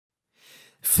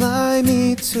Fly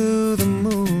me to the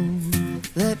moon,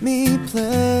 let me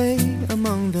play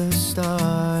among the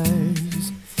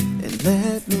stars, and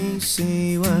let me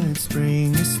see what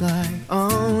spring is like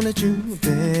on a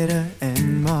Jupiter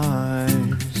and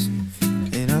Mars.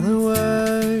 In other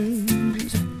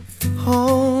words,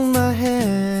 hold my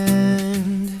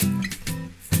hand.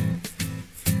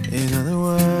 In other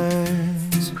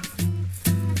words,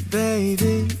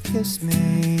 baby, kiss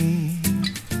me.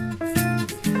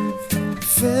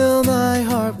 Fill my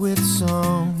heart with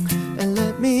song and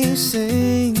let me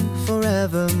sing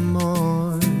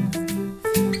forevermore.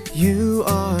 You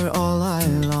are all I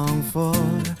long for,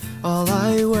 all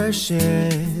I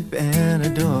worship and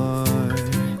adore.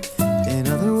 In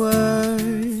other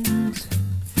words,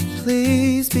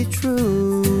 please be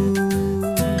true.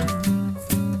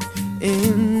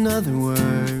 In other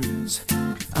words,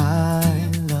 I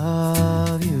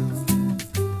love you.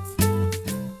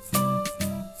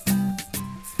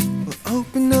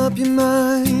 Open up your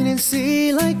mind and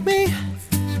see like me.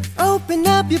 Open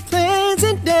up your plans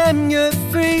and damn, you're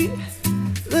free.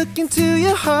 Look into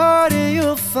your heart and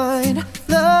you'll find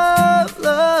love,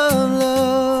 love,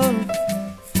 love.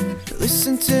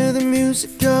 Listen to the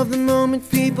music of the moment,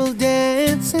 people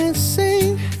dance and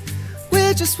sing.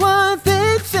 We're just one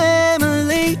big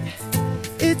family.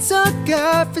 It's our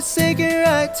God-forsaken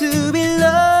right to be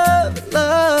loved,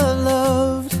 loved,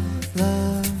 loved,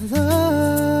 loved, loved.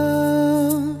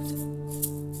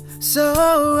 So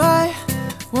I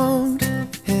won't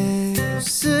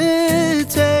hesitate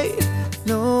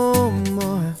no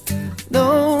more,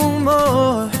 no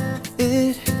more.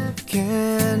 It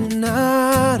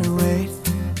cannot wait.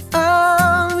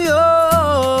 I'm yours.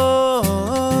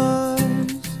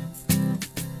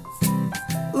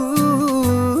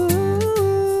 Ooh,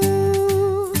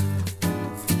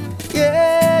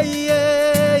 yeah,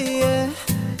 yeah, yeah,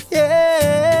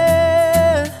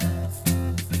 yeah.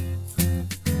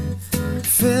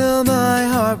 Fill my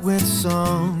heart with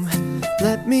song,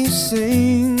 let me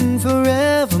sing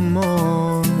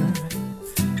forevermore.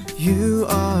 You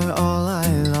are all I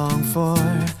long for,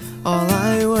 all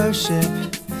I worship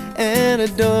and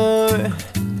adore.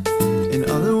 In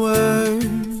other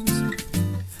words,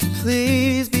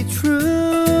 please be true.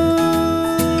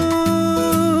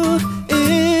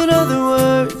 In other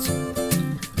words,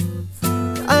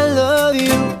 I love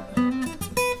you.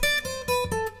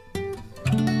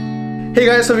 Hey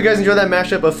guys, hope you guys enjoyed that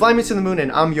mashup of Fly Me to the Moon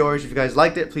and I'm Yours. If you guys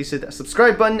liked it, please hit that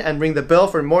subscribe button and ring the bell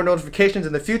for more notifications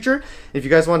in the future. If you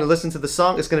guys want to listen to the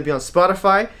song, it's going to be on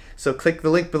Spotify, so click the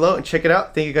link below and check it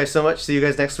out. Thank you guys so much. See you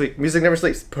guys next week. Music never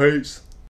sleeps. Peace.